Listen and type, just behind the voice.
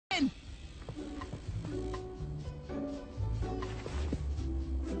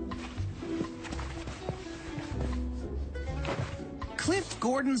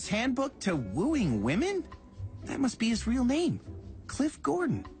Gordon's Handbook to Wooing Women? That must be his real name, Cliff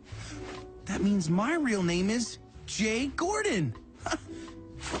Gordon. That means my real name is Jay Gordon.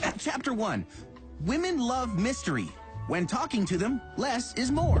 Chapter 1. Women love mystery. When talking to them, less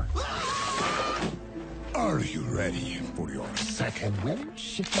is more. Are you ready for your second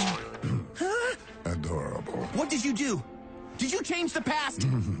wish? Adorable. What did you do? Did you change the past?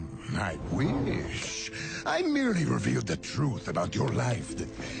 I wish. I merely revealed the truth about your life that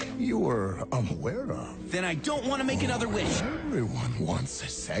you were unaware of. Then I don't want to make another wish. Everyone wants a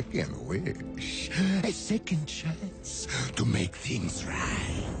second wish. A second chance to make things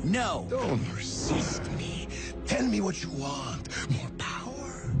right. No. Don't resist me. Tell me what you want. More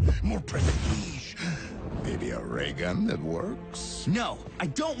power, more prestige. Maybe a ray gun that works? No, I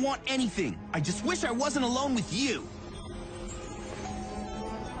don't want anything. I just wish I wasn't alone with you.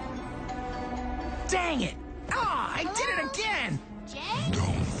 Dang it! Ah, I did it again! Jay?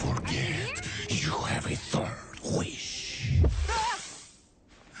 Don't forget, you have a third wish.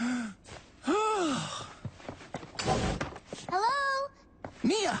 Hello?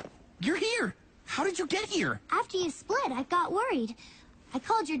 Mia, you're here. How did you get here? After you split, I got worried. I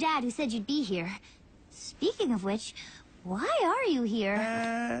called your dad who said you'd be here. Speaking of which, why are you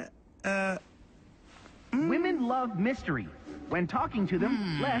here? Women love mystery. When talking to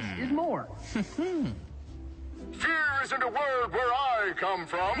them, less is more. Fear isn't a word where I come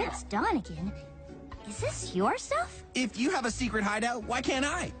from. It's Donegan. Is this your stuff? If you have a secret hideout, why can't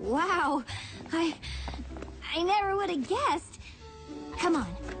I? Wow. I never would have guessed. Come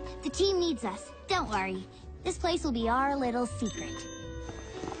on. The team needs us. Don't worry. This place will be our little secret.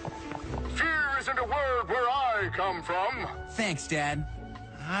 Fear isn't a word where I come from. Thanks, Dad.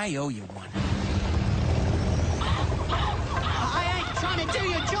 I owe you one. I ain't trying to do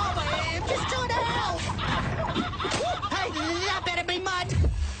your job, I'm just trying to help. Hey, that better be mud.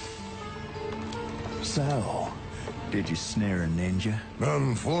 So, did you snare a ninja?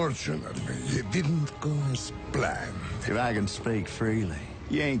 Unfortunately, it didn't go as planned. If I can speak freely,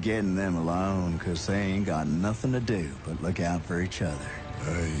 you ain't getting them alone, 'cause they ain't got nothing to do but look out for each other.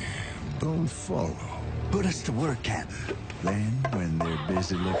 I don't follow. Put us to work, Captain. Then, when they're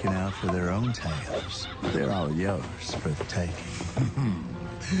busy looking out for their own tails, they're all yours for the taking.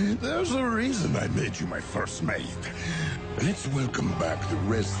 There's a reason I made you my first mate. Let's welcome back the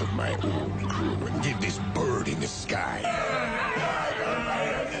rest of my old crew and give this bird in the sky.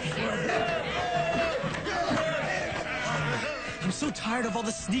 I'm so tired of all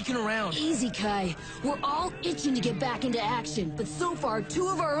the sneaking around. Easy, Kai. We're all itching to get back into action, but so far, 2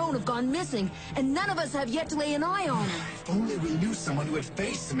 of our own have gone missing, and none of us have yet to lay an eye on them. If only we knew someone who had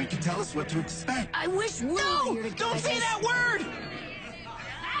faced them and could tell us what to expect. I wish we were here to Don't say that word!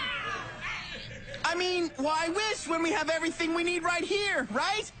 I mean, why wish when we have everything we need right here,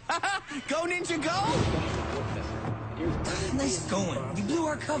 right? Go, Ninja, go! Nice going. You blew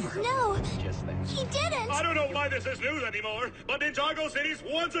our cover. No, he didn't. I don't know why this is news anymore, but Ninjago City's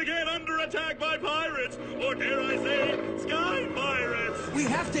once again under attack by pirates, or dare I say, sky pirates. We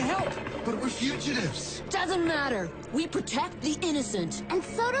have to help. But we're fugitives. Doesn't matter. We protect the innocent. And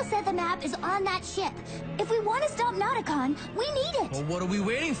Soto said the map is on that ship. If we want to stop Nauticon, we need it. Well, what are we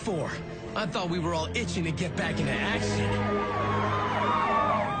waiting for? I thought we were all itching to get back into action.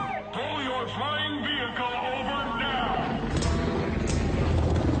 Pull your flying vehicle over now.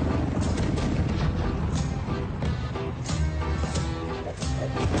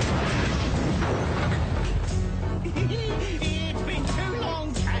 It's been too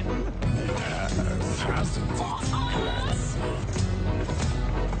long, Captain.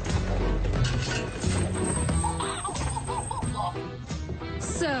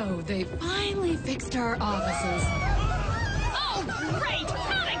 So, they finally fixed our offices. Oh, great!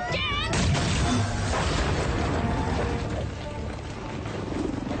 Not again!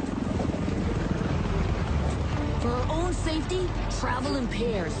 For our own safety, travel in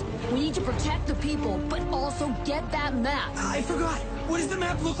pairs. We need to protect the people, but also get that map. I forgot. What does the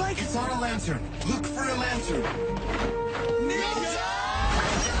map look like? It's on a lantern. Look for a lantern.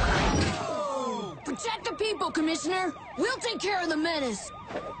 Protect the people, Commissioner. We'll take care of the menace.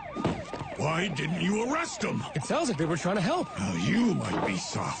 Why didn't you arrest them? It sounds like they were trying to help. Now, you might be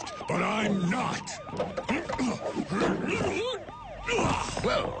soft, but I'm not.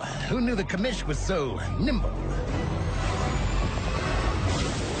 Well, who knew the commish was so nimble?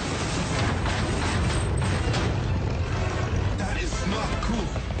 That is not cool.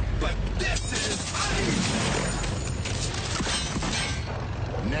 But this is...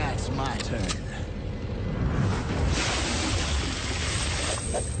 Now it's my turn.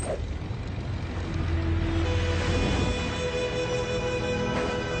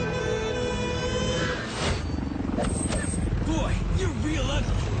 real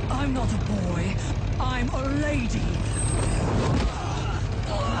ugly. I'm not a boy. I'm a lady.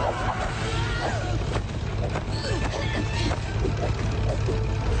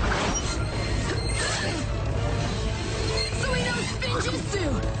 So he knows Spinjitzu!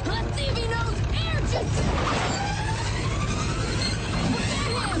 Let's see if he knows Air Jutsu! Look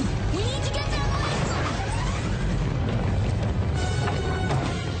at him! We need to get that laser!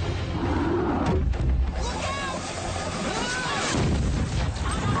 Look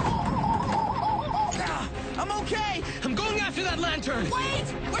out! I'm okay! I'm going after that lantern! Wait!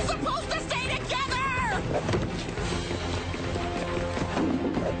 We're supposed to stay together!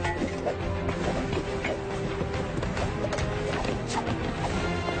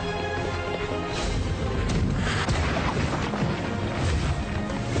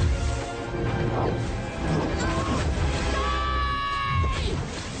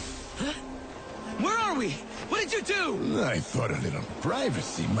 Where are we? What did you do? I thought a little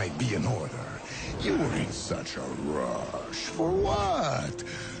privacy might be in order. You were in such a rush. For what?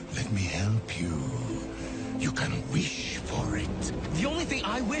 Let me help you. You can wish for it. The only thing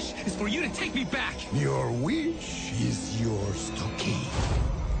I wish is for you to take me back. Your wish is yours to keep.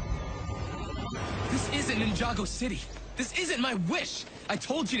 This isn't Ninjago City. This isn't my wish. I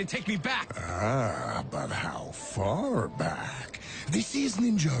told you to take me back. Ah, but how far back? This is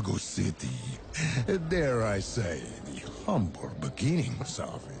Ninjago City. Dare I say, the humble beginnings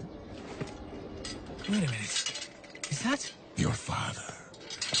of it. Wait a minute. Is that... Your father?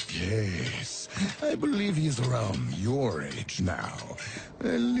 Yes, I believe he's around your age now.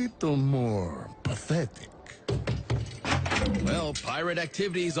 A little more pathetic. Well, pirate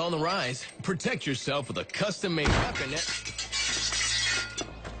activity is on the rise. Protect yourself with a custom-made weapon.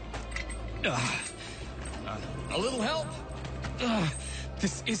 A little help?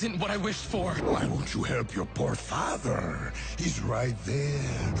 This isn't what I wished for. Why won't you help your poor father? He's right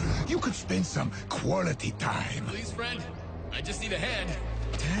there. You could spend some quality time. Please, friend. I just need a hand.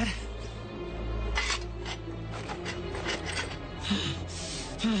 Dad?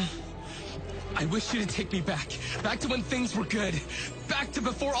 I wish you to take me back. Back to when things were good. Back to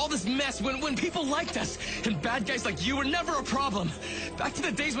before all this mess, when people liked us. And bad guys like you were never a problem. Back to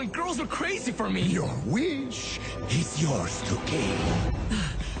the days when girls were crazy for me. Your wish is yours to keep.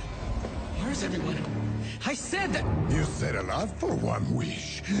 Where's everyone? I said that... You said a lot for one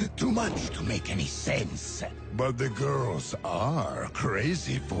wish. Too much to make any sense. But the girls are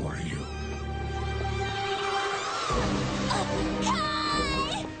crazy for you.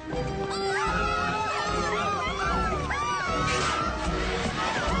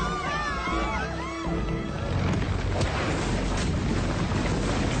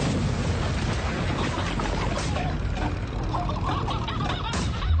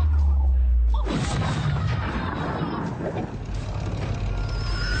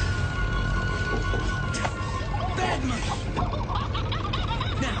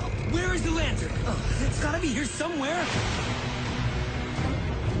 It's gotta be here somewhere.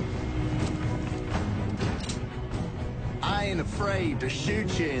 I ain't afraid to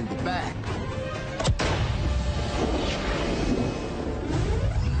shoot you in the back.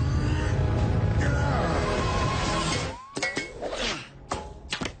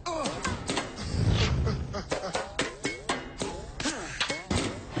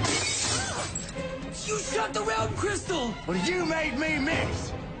 You shot the round crystal! Well, you made me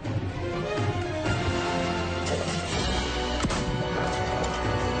miss!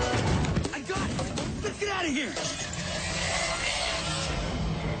 I got it! Let's get out of here!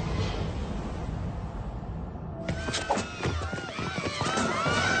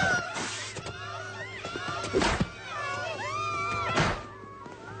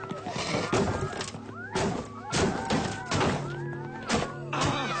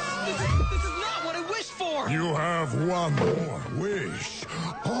 You have one more wish.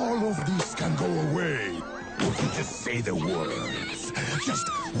 All of this can go away. If you just say the words. Just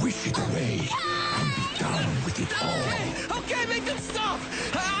wish it away and be done with it all. Okay, make them stop!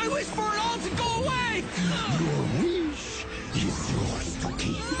 I wish for it all to go away! Your wish is yours to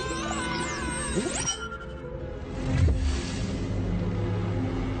keep.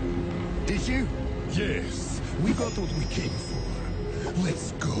 Did you? Yes, we got what we came for.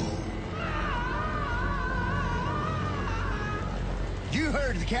 Let's go. You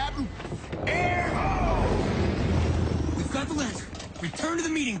heard the captain. Air ho! We've got the lantern. Return to the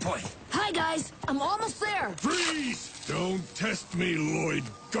meeting point. Hi, guys. I'm almost there. Freeze! Don't test me, Lloyd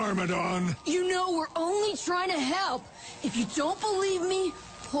Garmadon. You know we're only trying to help. If you don't believe me,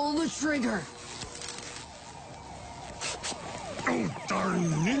 pull the trigger. Oh, darn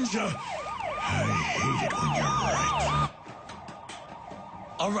ninja. I hate it when you're right.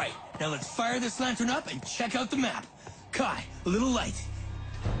 All right, now let's fire this lantern up and check out the map. Kai, a little light.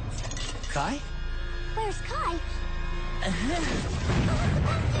 Kai? Where's Kai?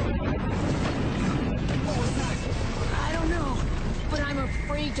 What was that? I don't know, but I'm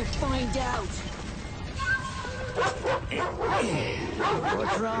afraid to find out.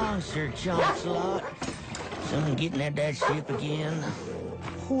 What's wrong, Sir Chancellor? Someone getting at that ship again?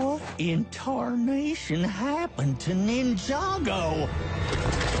 What in tarnation happened to Ninjago?